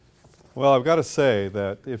Well, I've got to say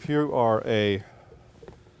that if you are a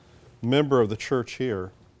member of the church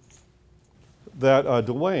here, that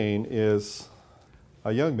Dwayne is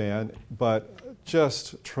a young man, but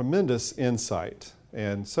just tremendous insight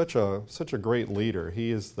and such a great leader.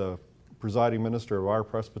 He is the presiding minister of our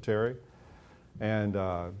presbytery, and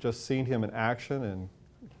just seeing him in action and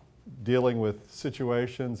dealing with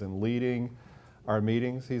situations and leading our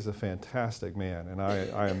meetings, he's a fantastic man, and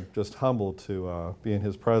I am just humbled to be in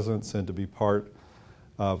his presence and to be part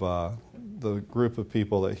of the group of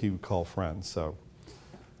people that he would call friends. So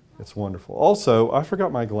it's wonderful. Also, I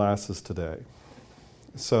forgot my glasses today,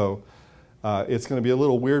 so it's going to be a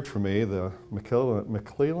little weird for me. The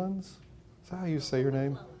McClellans, is that how you say your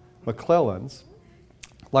name? McClellans,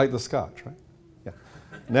 like the Scotch, right? Yeah.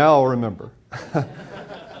 Now I'll remember. The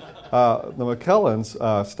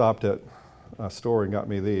McClellans stopped at a store and got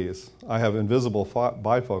me these. I have invisible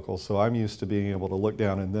bifocals, so I'm used to being able to look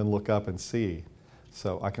down and then look up and see.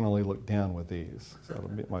 So I can only look down with these, so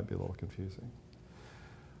it might be a little confusing.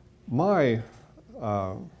 My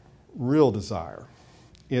real desire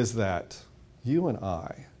is that you and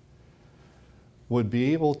I would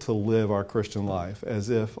be able to live our Christian life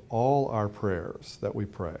as if all our prayers that we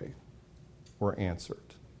pray were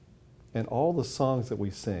answered, and all the songs that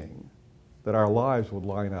we sing, that our lives would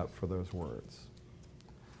line up for those words.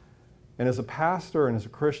 And as a pastor and as a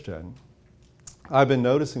Christian, I've been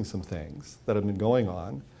noticing some things that have been going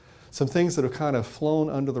on, some things that have kind of flown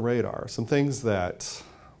under the radar, some things that,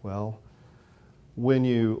 well, when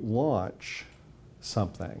you launch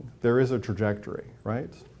something, there is a trajectory,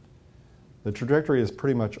 right? The trajectory is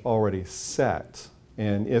pretty much already set,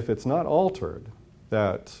 and if it's not altered,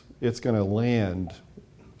 that it's going to land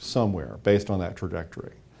somewhere based on that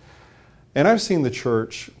trajectory. And I've seen the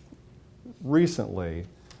church recently,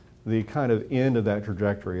 the kind of end of that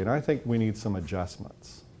trajectory, and I think we need some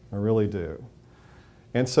adjustments. I really do.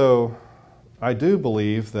 And so I do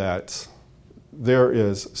believe that there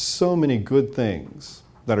is so many good things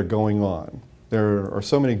that are going on. There are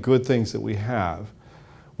so many good things that we have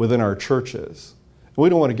within our churches. We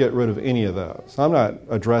don't want to get rid of any of those. I'm not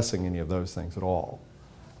addressing any of those things at all.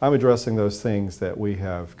 I'm addressing those things that we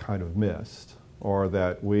have kind of missed, or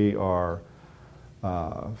that we are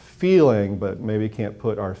feeling but maybe can't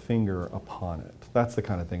put our finger upon it. That's the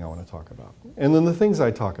kind of thing I want to talk about. And then the things I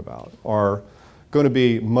talk about are going to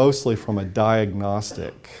be mostly from a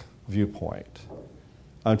diagnostic viewpoint.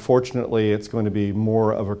 Unfortunately, it's going to be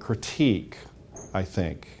more of a critique, I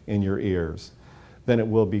think, in your ears than it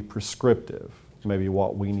will be prescriptive, maybe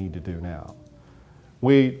what we need to do now.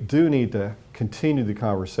 We do need to continue the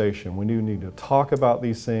conversation. We do need to talk about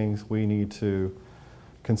these things. We need to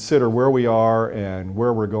consider where we are and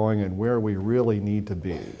where we're going and where we really need to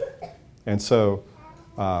be. And so,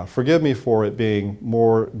 forgive me for it being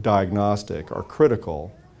more diagnostic or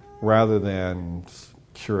critical rather than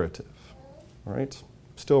curative. All right?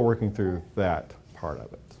 Still working through that part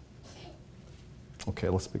of it. Okay,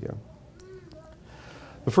 let's begin.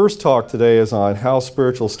 The first talk today is on how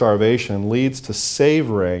spiritual starvation leads to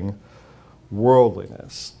savoring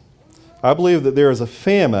worldliness. I believe that there is a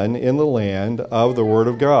famine in the land of the Word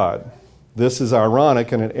of God. This is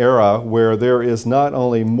ironic in an era where there is not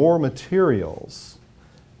only more materials,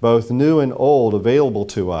 both new and old, available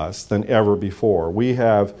to us than ever before. We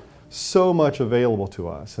have so much available to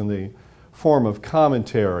us in the form of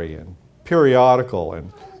commentary and periodical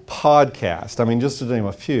and podcast. I mean, just to name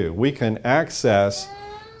a few. We can access,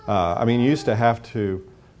 you used to have to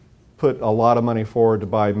put a lot of money forward to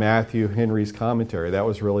buy Matthew Henry's commentary. That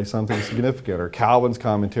was really something significant. Or Calvin's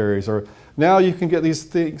commentaries. Or now you can get these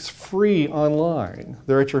things free online.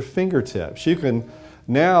 They're at your fingertips. You can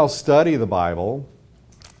now study the Bible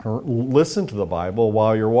or listen to the Bible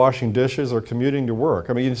while you're washing dishes or commuting to work.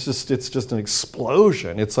 I mean, it's just an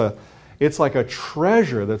explosion. It's like a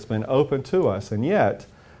treasure that's been opened to us, and yet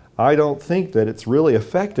I don't think that it's really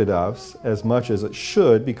affected us as much as it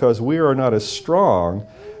should, because we are not as strong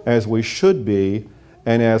as we should be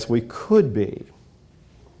and as we could be.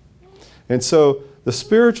 And so the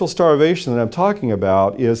spiritual starvation that I'm talking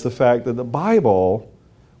about is the fact that the Bible,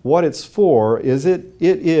 what it's for, is it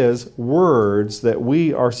is words that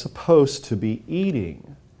we are supposed to be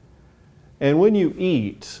eating. And when you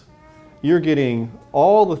eat, you're getting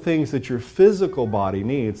all the things that your physical body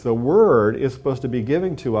needs. The Word is supposed to be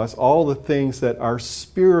giving to us all the things that our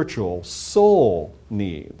spiritual soul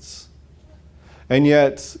needs. And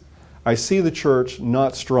yet, I see the church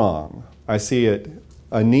not strong. I see it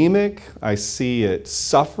anemic. I see it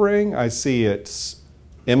suffering. I see it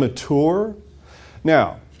immature.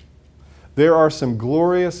 Now, there are some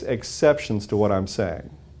glorious exceptions to what I'm saying.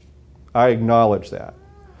 I acknowledge that.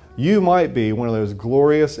 you might be one of those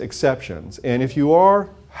glorious exceptions. And if you are,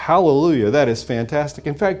 hallelujah, that is fantastic.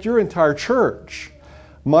 In fact, your entire church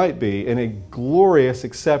might be in a glorious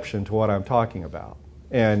exception to what I'm talking about.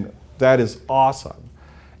 And that is awesome.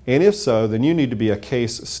 And if so, then you need to be a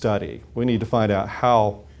case study. We need to find out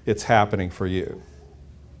how it's happening for you.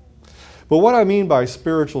 But what I mean by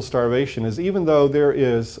spiritual starvation is even though there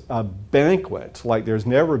is a banquet like there's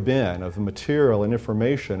never been of material and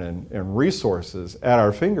information and resources at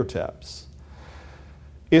our fingertips,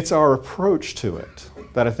 it's our approach to it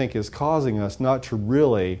that I think is causing us not to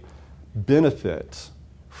really benefit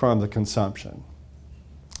from the consumption.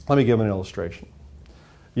 Let me give an illustration.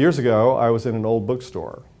 Years ago, I was in an old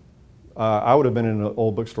bookstore. I would have been in an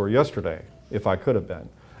old bookstore yesterday if I could have been.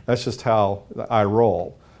 That's just how I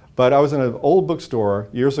roll. But I was in an old bookstore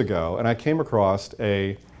years ago, and I came across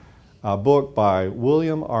a book by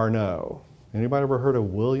William Arnott. Anybody ever heard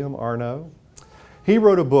of William Arnott? He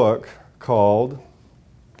wrote a book called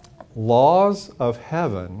Laws of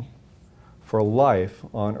Heaven for Life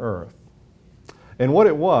on Earth. And what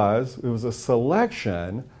it was a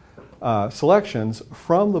selections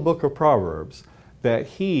from the book of Proverbs that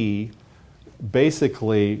he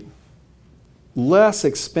basically less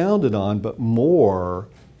expounded on, but more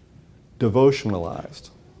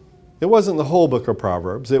devotionalized. It wasn't the whole book of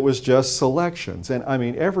Proverbs, it was just selections. And I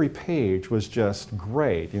mean, every page was just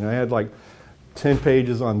great. You know, I had like 10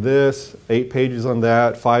 pages on this, 8 pages on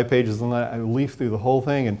that, 5 pages on that. I leafed through the whole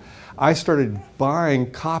thing, and I started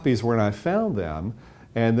buying copies when I found them,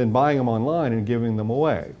 and then buying them online and giving them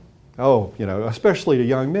away. Oh, you know, especially to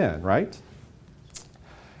young men, right?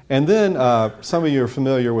 And then some of you are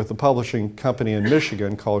familiar with the publishing company in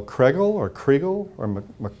Michigan called Kriegel or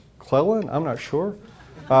McClellan, I'm not sure.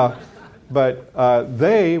 But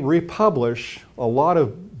they republish a lot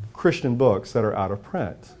of Christian books that are out of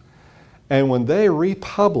print. And when they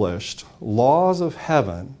republished Laws of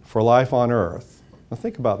Heaven for Life on Earth, now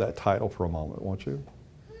think about that title for a moment, won't you?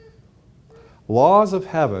 Laws of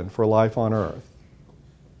Heaven for Life on Earth.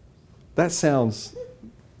 That sounds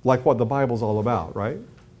like what the Bible's all about, right?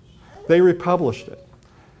 They republished it.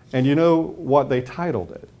 And you know what they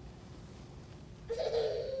titled it?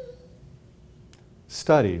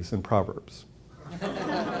 Studies in Proverbs.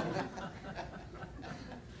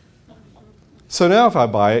 So now if I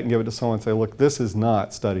buy it and give it to someone and say, look, this is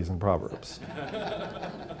not Studies in Proverbs.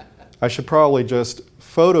 I should probably just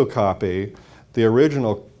photocopy the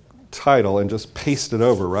original title and just paste it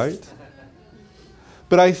over, right?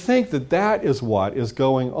 But I think that that is what is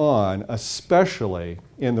going on, especially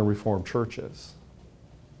in the Reformed churches.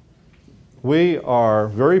 We are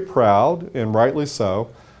very proud, and rightly so,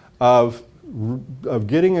 of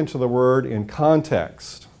getting into the Word in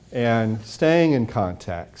context and staying in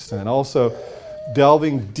context and also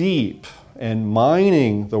delving deep and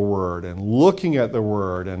mining the Word and looking at the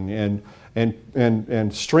Word and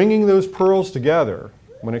stringing those pearls together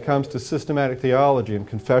when it comes to systematic theology and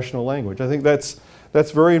confessional language. I think that's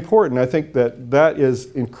very important. I think that is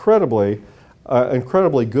incredibly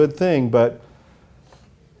good thing. But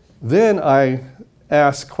then I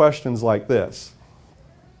ask questions like this.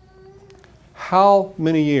 How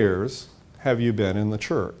many years have you been in the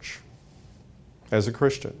church as a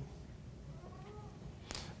Christian?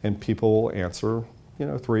 And people will answer,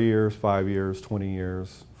 3 years, 5 years, 20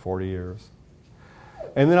 years, 40 years.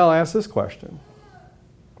 And then I'll ask this question.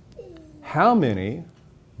 How many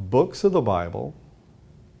books of the Bible,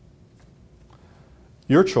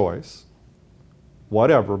 your choice,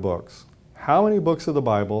 whatever books, how many books of the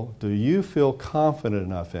Bible do you feel confident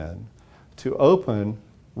enough in to open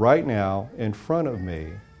right now in front of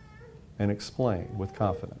me and explain with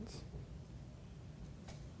confidence?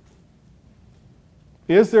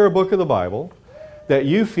 Is there a book of the Bible that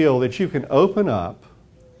you feel that you can open up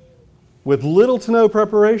with little to no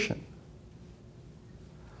preparation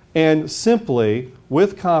and simply,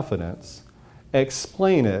 with confidence,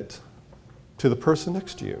 explain it to the person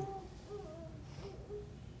next to you?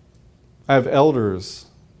 I have elders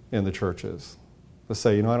in the churches that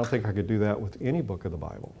say, I don't think I could do that with any book of the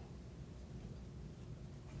Bible.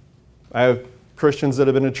 I have Christians that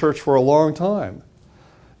have been in church for a long time.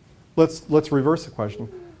 Let's reverse the question.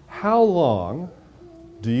 How long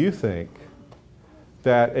do you think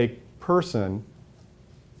that a person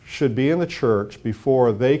should be in the church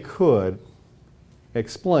before they could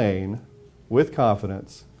explain with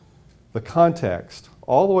confidence the context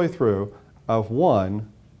all the way through of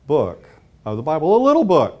one book of the Bible? A little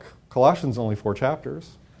book. Colossians only 4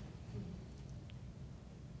 chapters.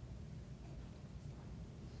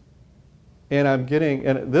 And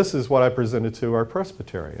this is what I presented to our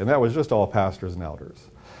presbytery, and that was just all pastors and elders.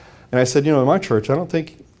 And I said, in my church, I don't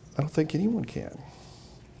think I don't think anyone can.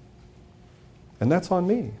 And that's on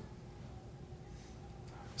me.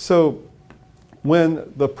 So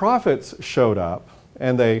when the prophets showed up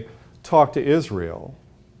and they talked to Israel,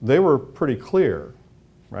 they were pretty clear,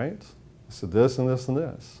 right? They said this and this and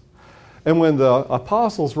this. And when the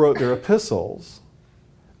apostles wrote their epistles,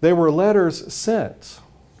 they were letters sent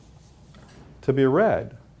to be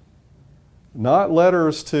read. Not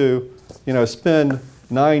letters to, spend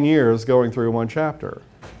 9 years going through one chapter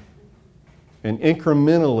and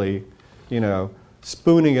incrementally,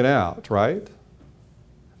 spooning it out, right?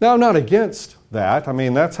 Now, I'm not against that. I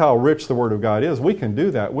mean, that's how rich the Word of God is. We can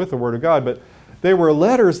do that with the Word of God, but they were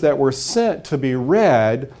letters that were sent to be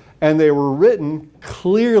read, and they were written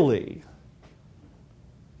clearly.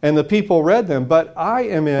 And the people read them. But I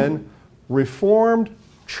am in Reformed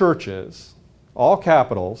churches, all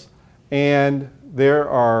capitals, and there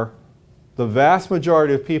are the vast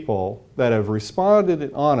majority of people that have responded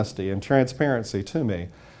in honesty and transparency to me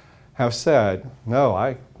have said, no,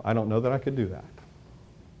 I don't know that I could do that.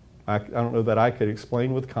 I don't know that I could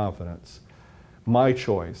explain with confidence my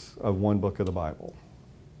choice of one book of the Bible.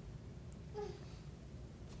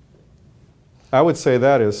 I would say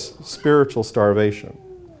that is spiritual starvation,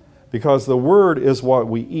 because the Word is what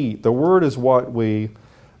we eat. The Word is what we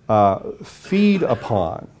feed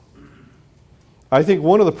upon. I think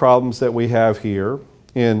one of the problems that we have here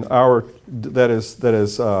in our that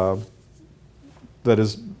is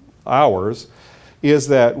ours is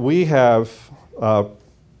that we have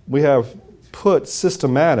put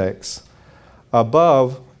systematics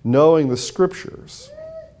above knowing the Scriptures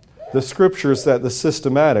that the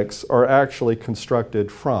systematics are actually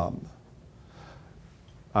constructed from.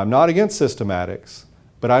 I'm not against systematics,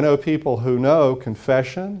 but I know people who know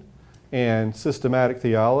confession and systematic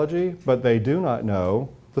theology, but they do not know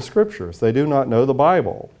the Scriptures. They do not know the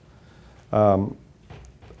Bible.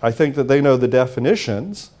 I think that they know the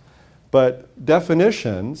definitions, but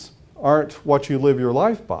definitions aren't what you live your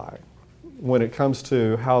life by when it comes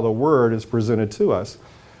to how the Word is presented to us.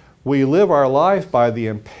 We live our life by the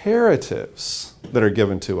imperatives that are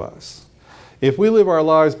given to us. If we live our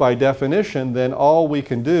lives by definition, then all we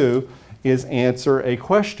can do is answer a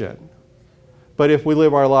question. But if we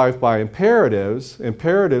live our life by imperatives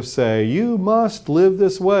say, you must live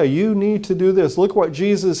this way. You need to do this. Look what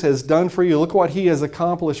Jesus has done for you. Look what He has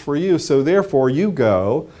accomplished for you. So therefore you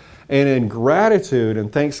go, and in gratitude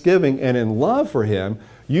and thanksgiving and in love for Him,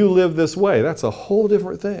 you live this way. That's a whole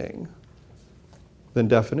different thing than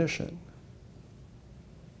definition.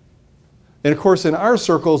 And of course, in our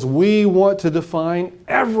circles, we want to define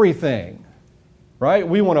everything. Right?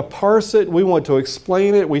 We want to parse it. We want to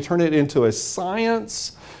explain it. We turn it into a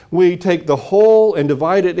science. We take the whole and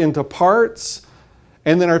divide it into parts.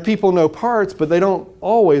 And then our people know parts, but they don't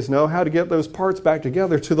always know how to get those parts back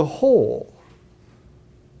together to the whole.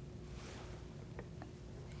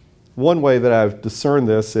 One way that I've discerned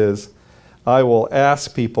this is I will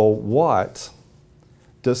ask people, what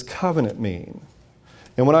does covenant mean?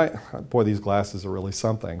 And boy, these glasses are really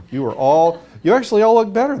something. You actually all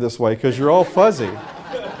look better this way because you're all fuzzy.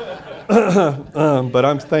 But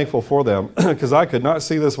I'm thankful for them because I could not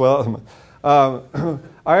see this well. I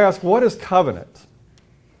ask, what is covenant?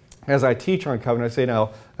 As I teach on covenant, I say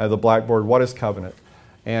now at the blackboard, what is covenant?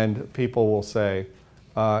 And people will say,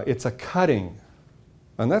 it's a cutting.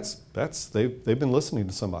 And they've been listening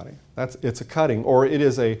to somebody. It's a cutting, or it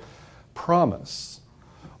is a promise,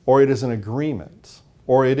 or it is an agreement.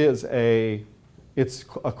 Or it's a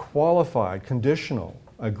qualified, conditional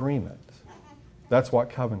agreement. That's what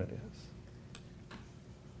covenant is.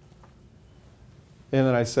 And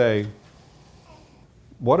then I say,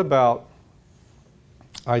 what about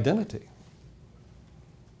identity?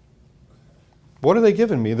 What are they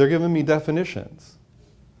giving me? They're giving me definitions.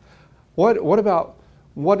 What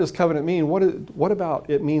does covenant mean? What about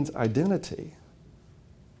it means identity?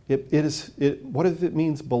 What if it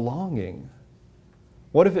means belonging?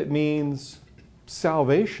 What if it means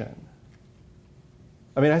salvation?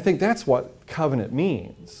 I mean, I think that's what covenant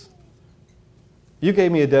means. You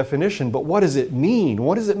gave me a definition, but what does it mean?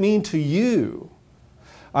 What does it mean to you?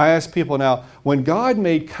 I ask people now, when God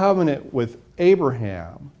made covenant with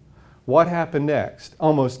Abraham, what happened next?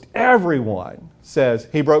 Almost everyone says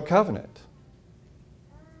He broke covenant.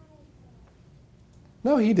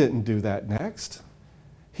 No, He didn't do that next.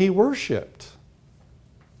 He worshiped.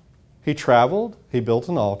 He traveled, He built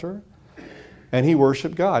an altar, and He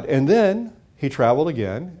worshiped God. And then He traveled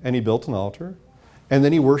again, and He built an altar, and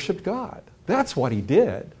then He worshiped God. That's what He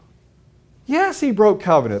did. Yes, He broke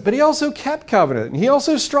covenant, but He also kept covenant, and He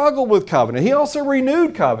also struggled with covenant. He also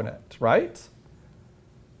renewed covenant, right?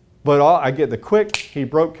 But I get the quick, he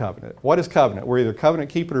broke covenant. What is covenant? We're either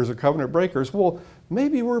covenant keepers or covenant breakers. Well,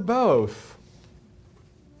 maybe we're both.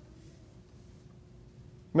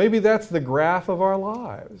 Maybe that's the graph of our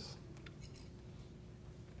lives.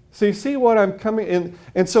 So you see what I'm coming in.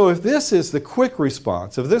 And so if this is the quick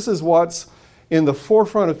response, if this is what's in the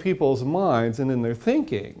forefront of people's minds and in their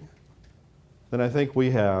thinking, then I think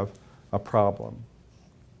we have a problem.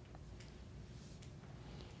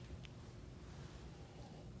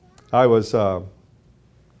 I was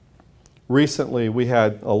recently, we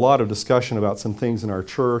had a lot of discussion about some things in our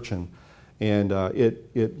church, and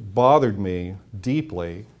it bothered me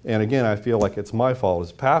deeply. And again, I feel like it's my fault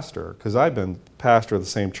as pastor, because I've been pastor of the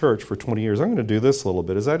same church for 20 years. I'm going to do this a little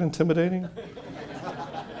bit. Is that intimidating?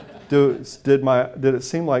 Did it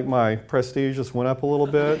seem like my prestige just went up a little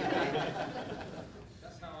bit?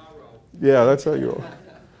 That's how I roll. Yeah, that's how you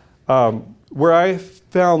roll. Where I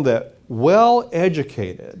found that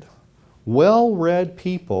well-educated, well-read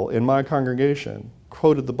people in my congregation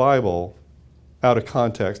quoted the Bible out of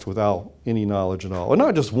context without any knowledge at all. And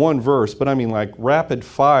not just one verse, but I mean like rapid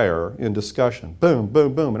fire in discussion. Boom,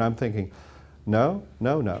 boom, boom. And I'm thinking, no.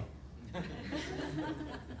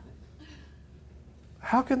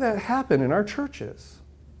 How can that happen in our churches?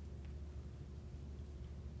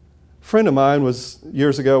 A friend of mine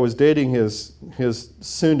years ago was dating his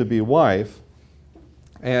soon-to-be wife.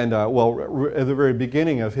 And at the very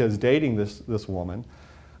beginning of his dating this woman,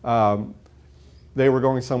 they were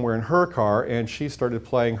going somewhere in her car, and she started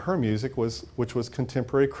playing her music, which was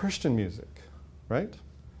contemporary Christian music, right?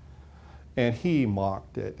 And he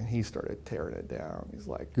mocked it, and he started tearing it down. He's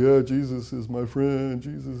like, yeah, Jesus is my friend,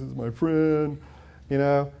 Jesus is my friend, you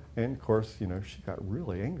know? And of course, you know, she got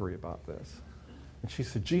really angry about this. And she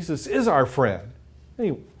said, Jesus is our friend. And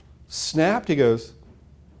he snapped, he goes,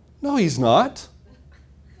 no, he's not.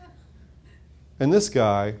 And this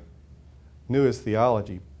guy knew his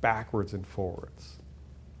theology backwards and forwards.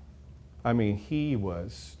 I mean, he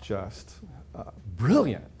was just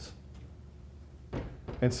brilliant.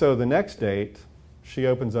 And so the next date, she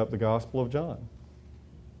opens up the Gospel of John,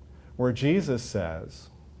 where Jesus says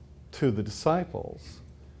to the disciples,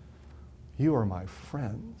 you are my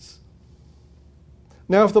friends.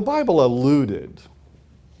 Now, if the Bible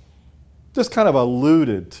just kind of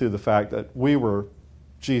alluded to the fact that we were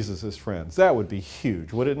Jesus' friends, that would be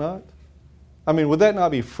huge, would it not? I mean, would that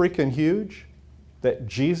not be freaking huge? That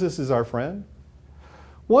Jesus is our friend?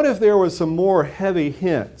 What if there was some more heavy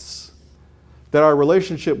hints that our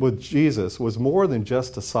relationship with Jesus was more than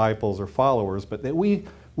just disciples or followers, but that we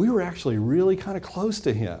were actually really kind of close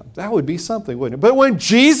to Him? That would be something, wouldn't it? But when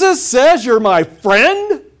Jesus says, you're my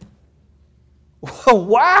friend,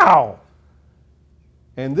 wow!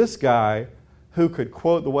 And this guy who could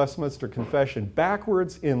quote the Westminster Confession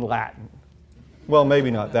backwards in Latin. Well, maybe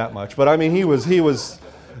not that much, but I mean, he was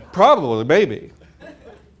probably, maybe,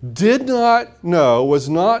 did not know, was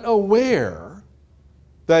not aware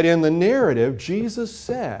that in the narrative, Jesus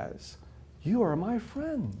says, you are my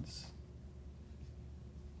friends.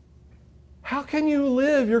 How can you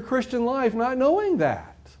live your Christian life not knowing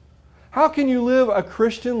that? How can you live a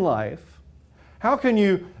Christian life? How can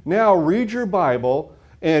you now read your Bible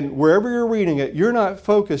and wherever you're reading it, you're not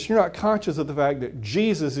focused, you're not conscious of the fact that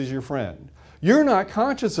Jesus is your friend. You're not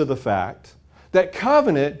conscious of the fact that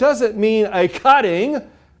covenant doesn't mean a cutting,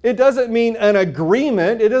 it doesn't mean an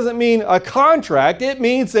agreement, it doesn't mean a contract. It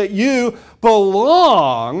means that you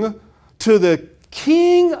belong to the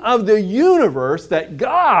King of the universe, that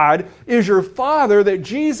God is your Father, that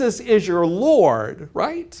Jesus is your Lord,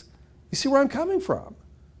 right? You see where I'm coming from?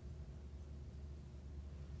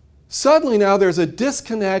 Suddenly now there's a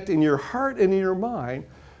disconnect in your heart and in your mind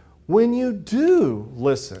when you do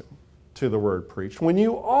listen to the word preached, when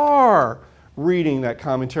you are reading that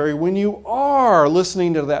commentary, when you are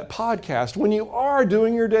listening to that podcast, when you are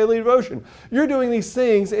doing your daily devotion. You're doing these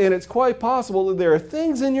things, and it's quite possible that there are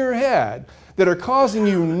things in your head that are causing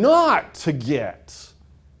you not to get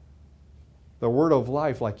the word of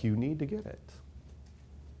life like you need to get it.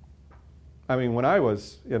 I mean, when I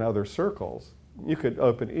was in other circles, you could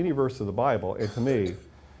open any verse of the Bible, and to me,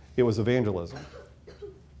 it was evangelism.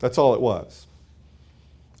 That's all it was.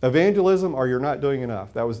 Evangelism or you're not doing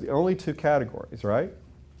enough. That was the only two categories, right?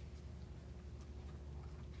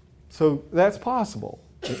 So that's possible.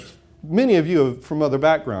 Many of you are from other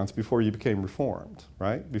backgrounds before you became Reformed,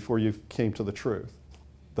 right? Before you came to the truth,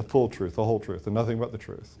 the full truth, the whole truth, and nothing but the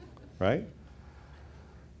truth, right?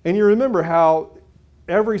 And you remember how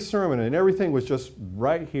every sermon and everything was just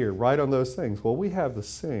right here, right on those things. Well, we have the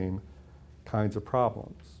same kinds of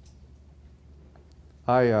problems.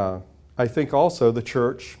 I think also the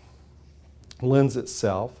church lends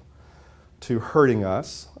itself to hurting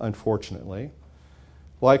us, unfortunately.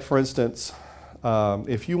 Like, for instance,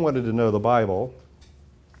 if you wanted to know the Bible,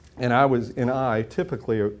 and I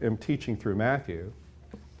typically am teaching through Matthew,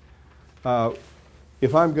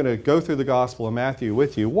 if I'm going to go through the Gospel of Matthew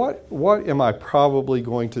with you, what am I probably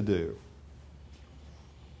going to do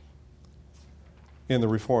in the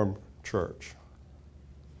Reformed Church?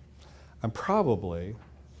 I'm probably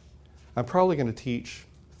going to teach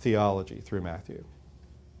theology through Matthew.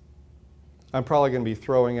 I'm probably going to be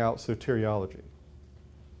throwing out soteriology,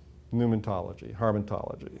 pneumatology,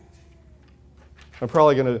 harmontology. I'm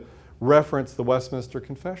probably going to reference the Westminster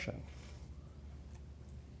Confession,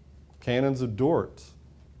 canons of Dort.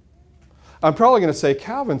 I'm probably going to say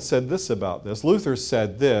Calvin said this about this, Luther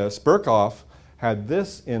said this, Berkhoff had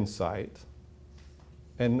this insight.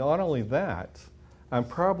 And not only that, I'm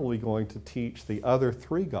probably going to teach the other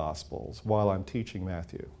 3 Gospels while I'm teaching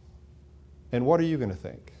Matthew. And what are you going to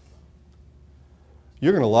think?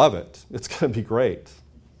 You're going to love it. It's going to be great.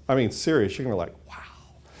 I mean, serious. You're going to be like, wow,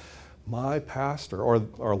 my pastor, or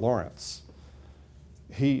Lawrence,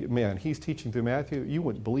 he's teaching through Matthew. You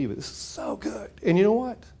wouldn't believe it. This is so good. And you know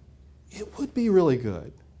what? It would be really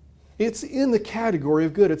good. It's in the category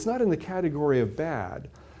of good. It's not in the category of bad.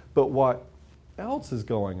 But what else is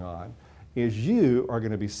going on is you are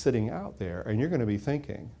going to be sitting out there and you're going to be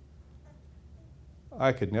thinking,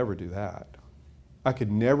 I could never do that. I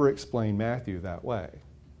could never explain Matthew that way.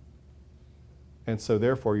 And so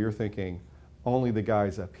therefore you're thinking, only the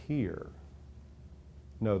guys up here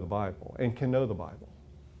know the Bible and can know the Bible.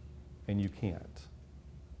 And you can't.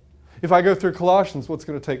 If I go through Colossians, what's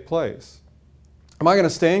going to take place? Am I going to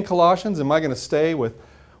stay in Colossians? Am I going to stay with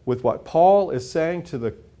what Paul is saying to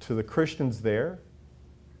the Christians there?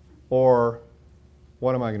 Or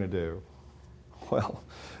what am I going to do? Well,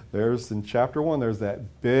 in chapter 1, there's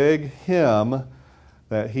that big hymn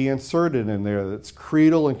that he inserted in there that's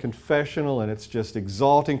creedal and confessional, and it's just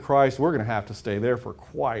exalting Christ. We're going to have to stay there for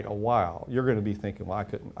quite a while. You're going to be thinking, well,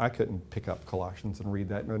 I couldn't pick up Colossians and read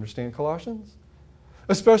that and understand Colossians.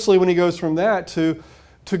 Especially when he goes from that to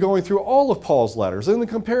going through all of Paul's letters and then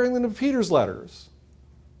comparing them to Peter's letters.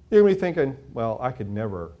 You're going to be thinking, well, I could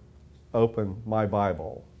never open my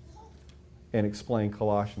Bible and explain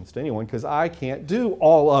Colossians to anyone because I can't do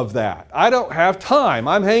all of that. I don't have time.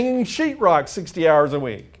 I'm hanging sheetrock 60 hours a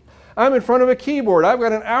week. I'm in front of a keyboard. I've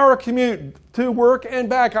got an hour commute to work and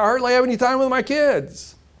back. I hardly have any time with my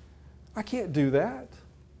kids. I can't do that.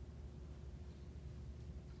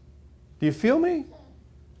 Do you feel me?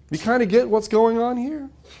 You kind of get what's going on here?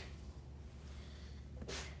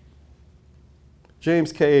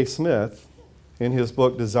 James K.A. Smith, in his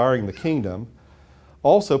book Desiring the Kingdom,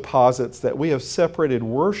 also posits that we have separated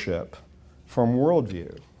worship from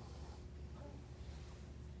worldview.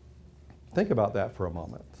 Think about that for a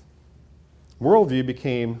moment. Worldview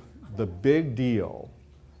became the big deal,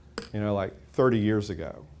 like 30 years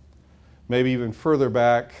ago. Maybe even further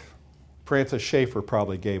back, Francis Schaeffer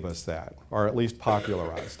probably gave us that, or at least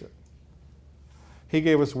popularized it. He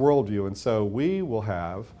gave us worldview, and so we will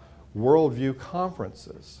have worldview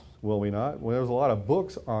conferences, will we not? Well, there's a lot of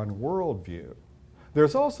books on worldview.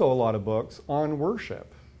 There's also a lot of books on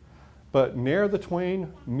worship, but ne'er the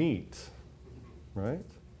twain meet, right?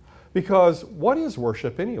 Because what is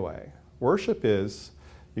worship anyway? Worship is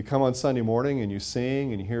you come on Sunday morning and you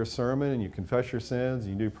sing and you hear a sermon and you confess your sins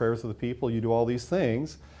and you do prayers of the people, you do all these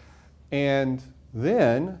things, and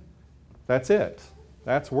then that's it.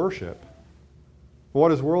 That's worship.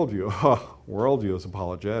 What is worldview? Worldview is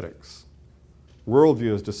apologetics.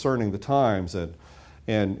 Worldview is discerning the times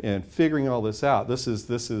and figuring all this out. This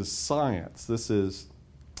is science. This is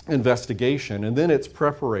investigation. And then it's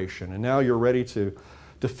preparation. And now you're ready to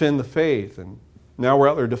defend the faith. And now we're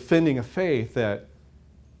out there defending a faith that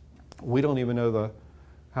we don't even know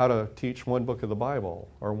how to teach one book of the Bible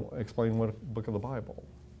or explain one book of the Bible.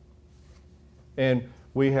 And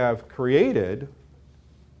we have created,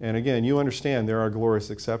 and again, you understand there are glorious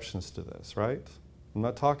exceptions to this, right? I'm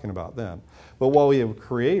not talking about them. But what we have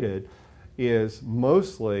created is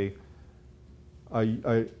mostly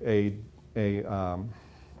a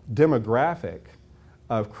demographic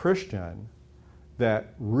of Christian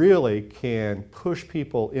that really can push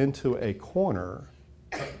people into a corner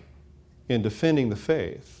in defending the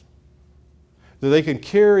faith. That they can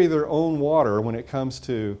carry their own water when it comes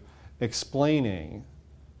to explaining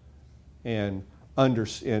and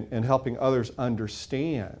helping others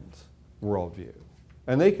understand worldview.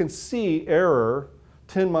 And they can see error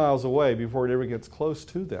 10 miles away before it ever gets close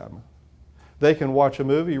to them. They can watch a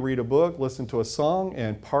movie, read a book, listen to a song,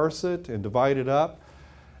 and parse it and divide it up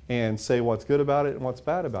and say what's good about it and what's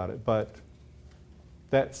bad about it. But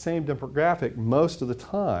that same demographic most of the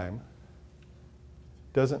time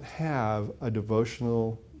doesn't have a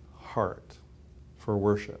devotional heart for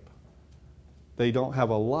worship. They don't have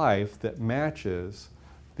a life that matches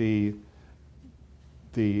the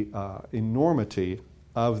enormity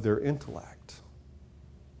of their intellect.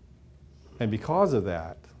 And because of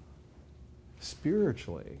that,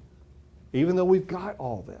 spiritually, even though we've got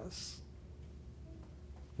all this,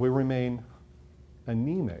 we remain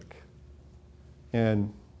anemic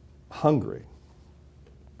and hungry.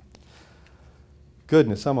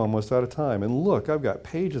 Goodness, I'm almost out of time. And look, I've got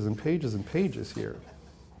pages and pages and pages here.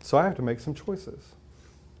 So I have to make some choices.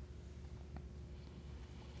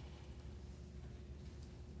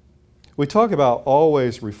 We talk about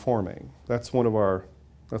always reforming. That's one of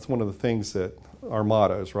the things that our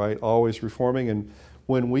mottos, right? Always reforming. And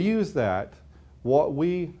when we use that, what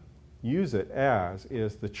we use it as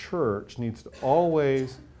is the church needs to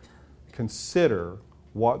always consider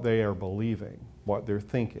what they are believing, what they're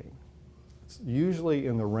thinking. It's usually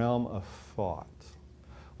in the realm of thought.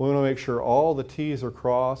 We want to make sure all the T's are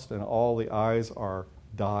crossed and all the I's are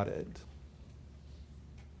dotted.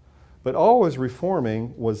 But always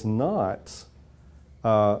reforming was not,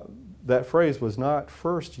 that phrase was not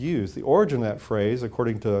first used. The origin of that phrase,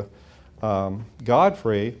 according to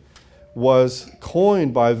Godfrey, was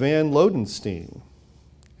coined by Van Lodenstein.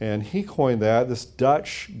 And he coined that, this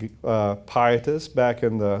Dutch pietist back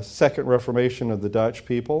in the Second Reformation of the Dutch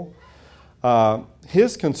people.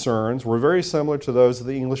 His concerns were very similar to those of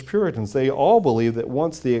the English Puritans. They all believed that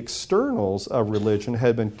once the externals of religion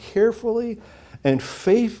had been carefully and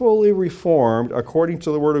faithfully reformed according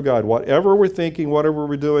to the Word of God, whatever we're thinking, whatever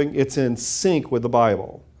we're doing, it's in sync with the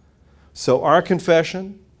Bible. So our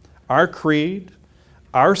confession, our creed,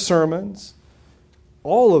 our sermons,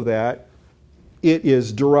 all of that, it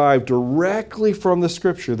is derived directly from the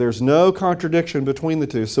Scripture. There's no contradiction between the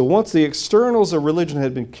two. So once the externals of religion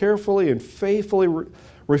had been carefully and faithfully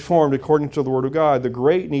reformed according to the Word of God, the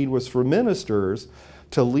great need was for ministers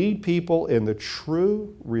to lead people in the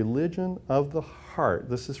true religion of the heart.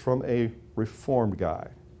 This is from a Reformed guy.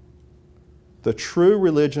 The true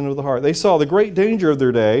religion of the heart. They saw the great danger of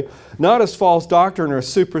their day, not as false doctrine or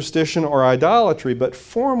superstition or idolatry, but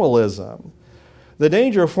formalism. The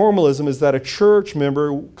danger of formalism is that a church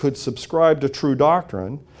member could subscribe to true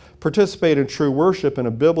doctrine, participate in true worship in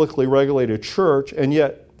a biblically regulated church, and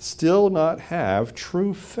yet still not have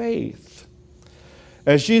true faith.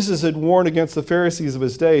 As Jesus had warned against the Pharisees of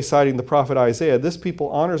his day, citing the prophet Isaiah, "This people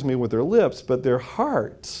honors me with their lips, but their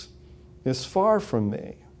heart is far from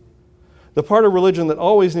me." The part of religion that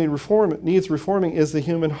always needs reforming is the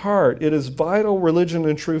human heart. It is vital religion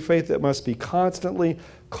and true faith that must be constantly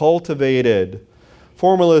cultivated.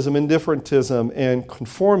 Formalism, indifferentism, and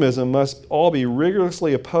conformism must all be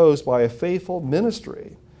rigorously opposed by a faithful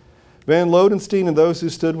ministry. Van Lodenstein and those who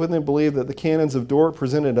stood with him believed that the canons of Dort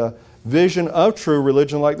presented a vision of true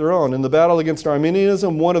religion like their own. In the battle against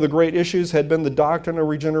Arminianism, one of the great issues had been the doctrine of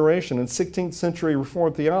regeneration. In 16th century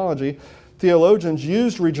Reformed theology, theologians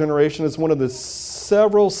used regeneration as one of the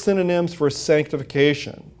several synonyms for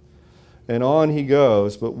sanctification. And on he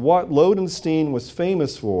goes. But what Lodenstein was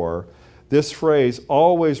famous for, this phrase,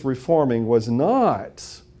 always reforming, was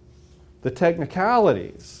not the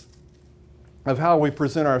technicalities of how we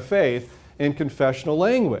present our faith in confessional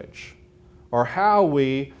language, or how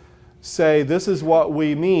we say this is what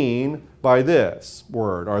we mean by this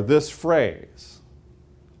word or this phrase.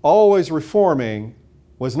 Always reforming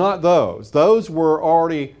was not those. Those were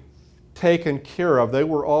already taken care of. They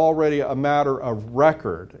were already a matter of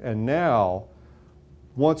record. And now,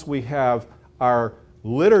 once we have our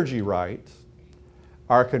liturgy right,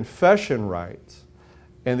 our confession right,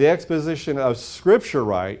 and the exposition of Scripture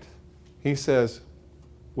right, he says,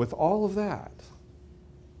 with all of that,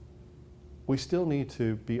 we still need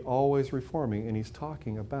to be always reforming, and he's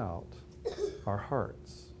talking about our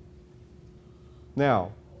hearts.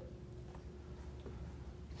 Now,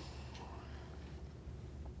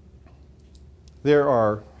 there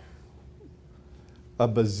are a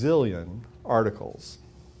bazillion articles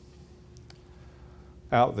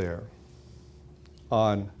out there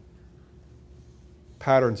on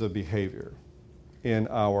patterns of behavior in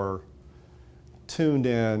our tuned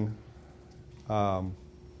in, I'm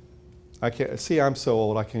so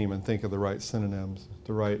old I can't even think of the right synonyms,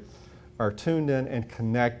 our tuned in and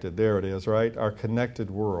connected, there it is, right? Our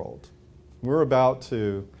connected world. We're about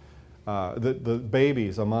to, the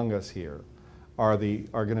babies among us here are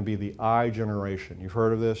going to be the I generation. You've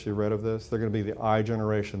heard of this, you've read of this? They're going to be the I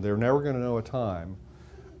generation. They're never going to know a time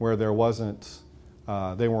where they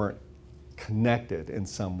weren't connected in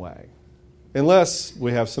some way. Unless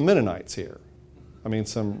we have some Mennonites here. I mean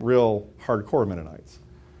some real hardcore Mennonites.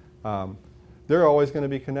 They're always going to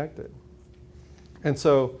be connected. And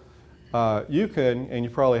so you can, and you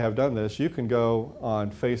probably have done this, you can go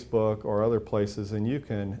on Facebook or other places and you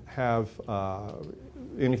can have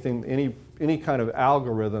any kind of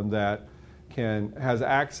algorithm that has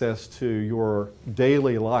access to your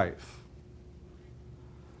daily life,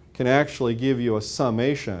 can actually give you a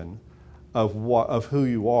summation of who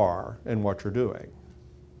you are and what you're doing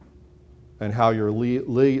and how you're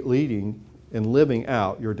leading and living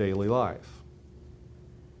out your daily life.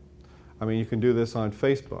 I mean, you can do this on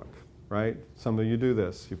Facebook, right? Some of you do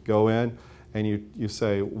this. You go in and you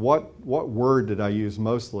say, what word did I use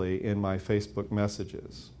mostly in my Facebook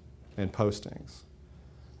messages and postings?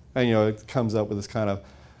 And it comes up with this kind of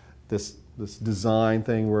this design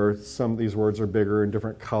thing where some of these words are bigger in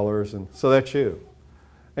different colors, and so that's you.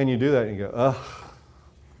 And you do that and you go, ugh,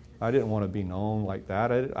 I didn't want to be known like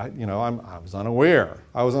that. I was unaware.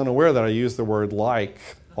 I was unaware that I used the word like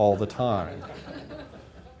all the time.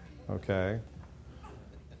 Okay?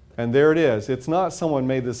 And there it is. It's not someone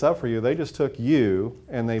made this up for you. They just took you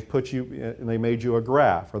and they made you a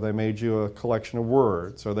graph, or they made you a collection of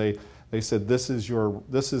words, or they said this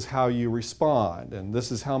is how you respond, and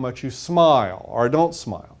this is how much you smile or don't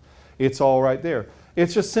smile. It's all right there.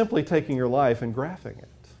 It's just simply taking your life and graphing it.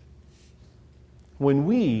 When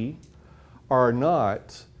we are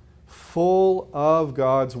not full of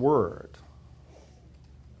God's Word,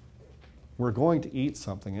 we're going to eat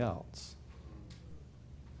something else.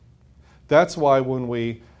 That's why when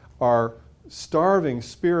we are starving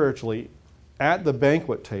spiritually at the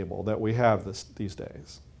banquet table that we have these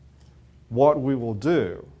days, what we will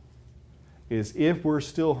do is, if we're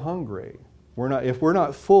still hungry, if we're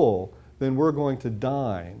not full, then we're going to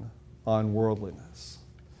dine on worldliness.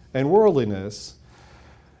 And worldliness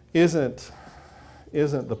isn't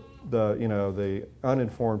the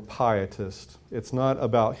uninformed pietist. It's not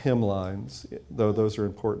about hymnlines, though those are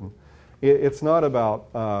important. It's not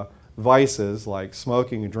about vices like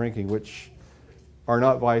smoking and drinking, which are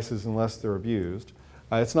not vices unless they're abused.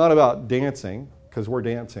 It's not about dancing, because we're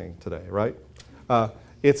dancing today, right?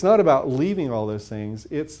 It's not about leaving all those things.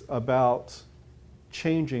 It's about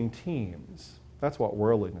changing teams. That's what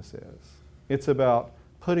worldliness is. It's about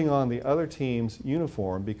putting on the other team's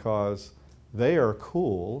uniform because they are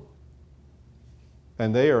cool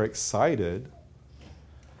and they are excited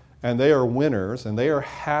and they are winners and they are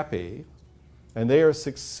happy and they are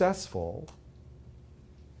successful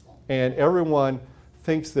and everyone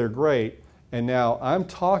thinks they're great, and now I'm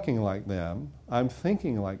talking like them, I'm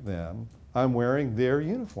thinking like them, I'm wearing their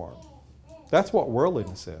uniform. That's what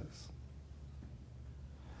worldliness is.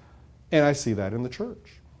 And I see that in the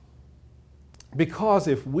church. Because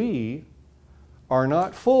if we are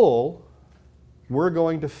not full, we're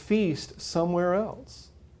going to feast somewhere else.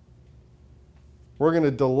 We're going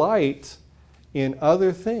to delight in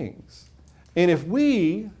other things. And if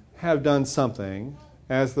we have done something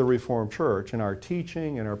as the Reformed Church in our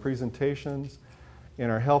teaching, in our presentations, in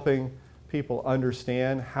our helping people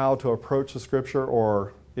understand how to approach the Scripture,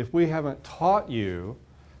 or if we haven't taught you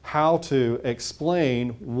how to explain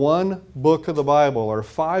one book of the Bible or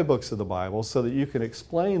 5 books of the Bible so that you can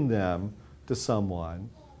explain them to someone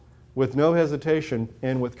with no hesitation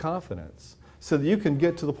and with confidence, so that you can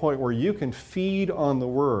get to the point where you can feed on the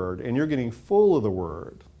Word and you're getting full of the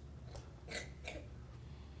Word,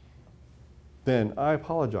 then I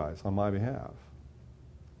apologize on my behalf.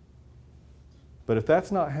 But if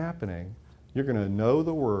that's not happening, you're going to know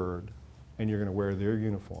the Word and you're going to wear their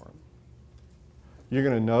uniform. You're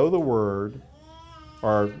going to know the Word,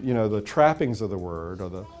 or the trappings of the Word, or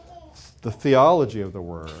the theology of the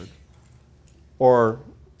Word, or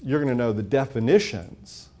you're going to know the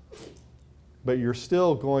definitions, but you're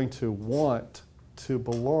still going to want to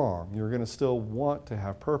belong. You're going to still want to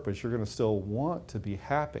have purpose. You're going to still want to be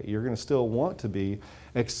happy. You're going to still want to be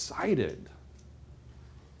excited.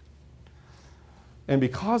 And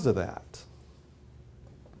because of that,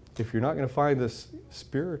 if you're not going to find this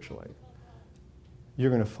spiritually,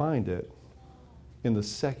 you're going to find it in the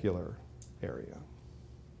secular area.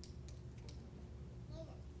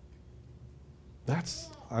 That's,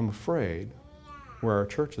 I'm afraid, where our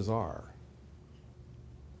churches are.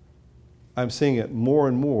 I'm seeing it more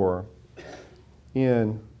and more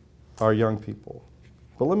in our young people.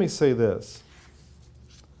 But let me say this.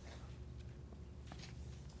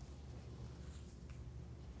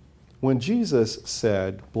 When Jesus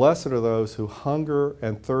said, "Blessed are those who hunger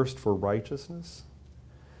and thirst for righteousness,"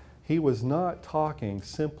 he was not talking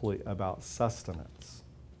simply about sustenance.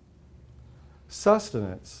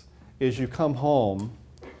 Sustenance is you come home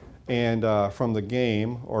and from the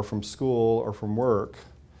game or from school or from work,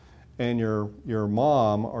 and your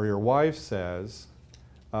mom or your wife says,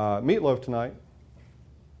 meatloaf tonight.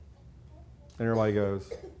 And everybody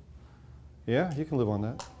goes, yeah, you can live on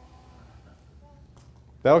that.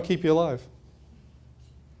 That'll keep you alive.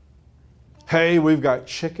 Hey, we've got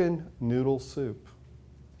chicken noodle soup.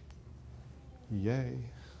 Yay.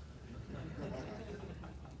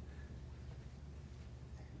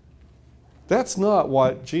 That's not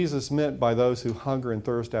what Jesus meant by those who hunger and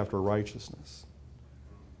thirst after righteousness.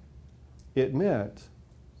 It meant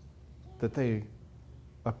that they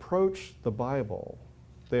approach the Bible,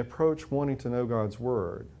 they approach wanting to know God's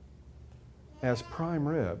Word as prime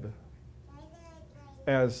rib,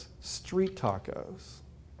 as street tacos,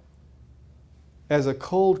 as a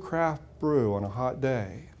cold craft brew on a hot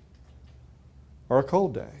day, or a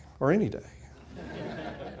cold day, or any day.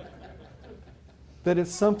 That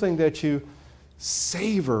it's something that you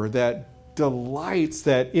savor, that delights,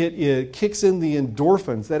 that it kicks in the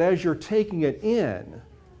endorphins, that as you're taking it in,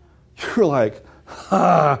 you're like,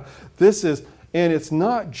 this is, and it's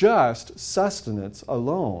not just sustenance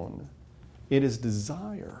alone, it is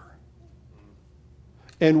desire.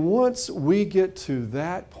 And once we get to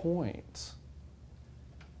that point,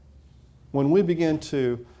 when we begin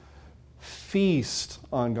to feast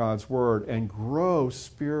on God's Word and grow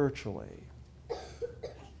spiritually,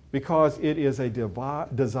 because it is a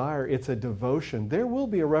desire, it's a devotion, there will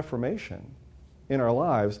be a reformation in our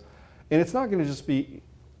lives. And it's not going to just be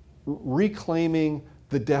reclaiming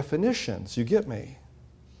the definitions, you get me?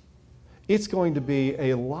 It's going to be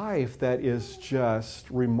a life that is just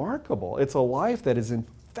remarkable. It's a life that is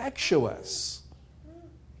infectious.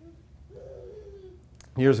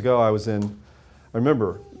 Years ago, I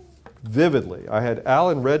remember vividly, I had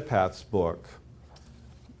Alan Redpath's book,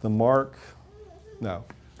 The Mark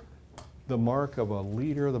of a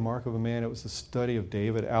Leader, The Mark of a Man. It was the study of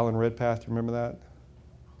David. Alan Redpath, do you remember that?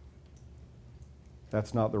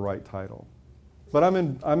 That's not the right title. But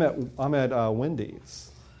I'm at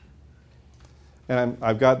Wendy's. And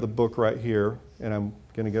I've got the book right here, and I'm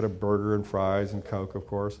going to get a burger and fries and Coke, of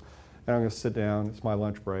course. And I'm going to sit down. It's my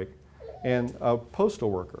lunch break. And a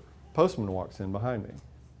postman walks in behind me.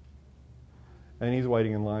 And he's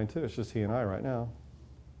waiting in line, too. It's just he and I right now.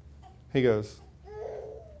 He goes,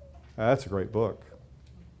 that's a great book.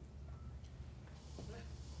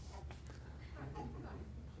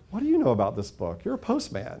 What do you know about this book? You're a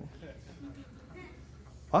postman.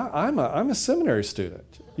 I'm a seminary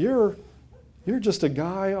student. You're just a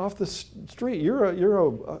guy off the street. You're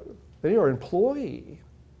an employee.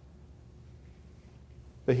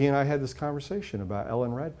 But he and I had this conversation about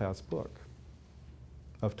Ellen Redpath's book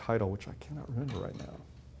of title, which I cannot remember right now.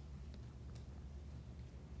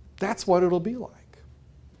 That's what it'll be like.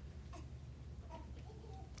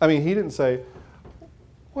 I mean, he didn't say,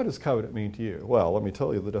 what does covenant mean to you? Well, let me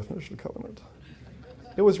tell you the definition of covenant.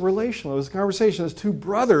 It was relational. It was a conversation. It was two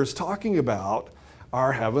brothers talking about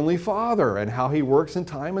our Heavenly Father and how He works in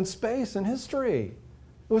time and space and history.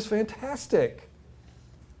 It was fantastic.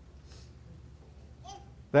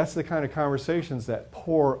 That's the kind of conversations that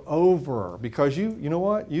pour over, because you know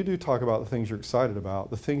what? You do talk about the things you're excited about,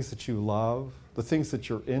 the things that you love, the things that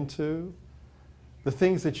you're into, the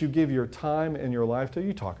things that you give your time and your life to.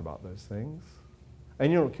 You talk about those things. And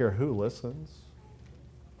you don't care who listens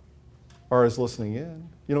or is listening in.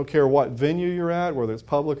 You don't care what venue you're at, whether it's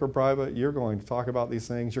public or private. You're going to talk about these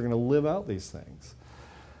things. You're going to live out these things.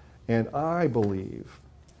 And I believe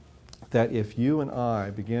that if you and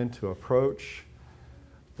I begin to approach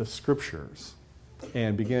the Scriptures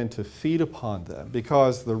and begin to feed upon them,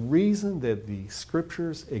 because the reason that the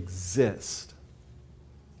Scriptures exist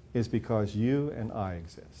is because you and I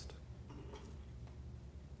exist.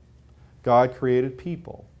 God created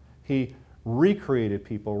people. He recreated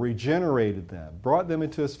people, regenerated them, brought them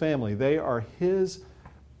into His family. They are His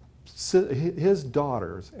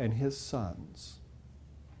daughters and His sons.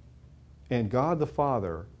 And God the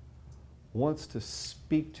Father wants to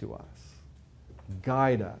speak to us,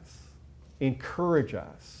 guide us, encourage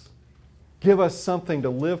us, give us something to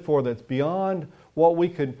live for that's beyond what we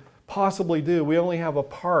could possibly do. We only have a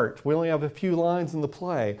part. We only have a few lines in the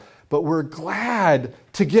play, but we're glad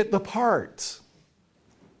to get the part.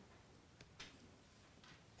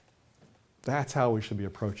 That's how we should be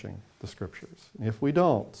approaching the Scriptures. And if we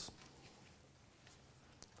don't,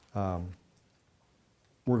 we're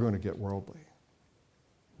going to get worldly.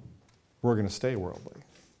 We're going to stay worldly.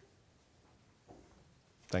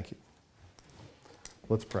 Thank you.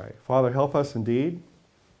 Let's pray. Father, help us indeed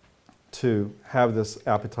to have this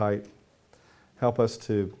appetite. Help us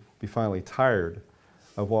to be finally tired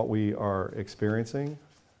of what we are experiencing.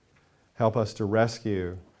 Help us to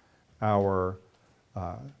rescue our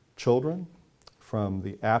children from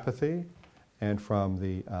the apathy and from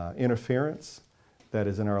the interference that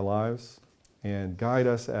is in our lives, and guide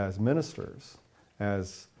us as ministers,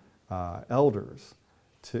 as elders,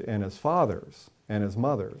 and as fathers and as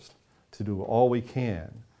mothers to do all we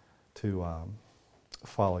can to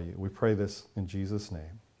follow you. We pray this in Jesus'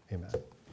 name. Amen.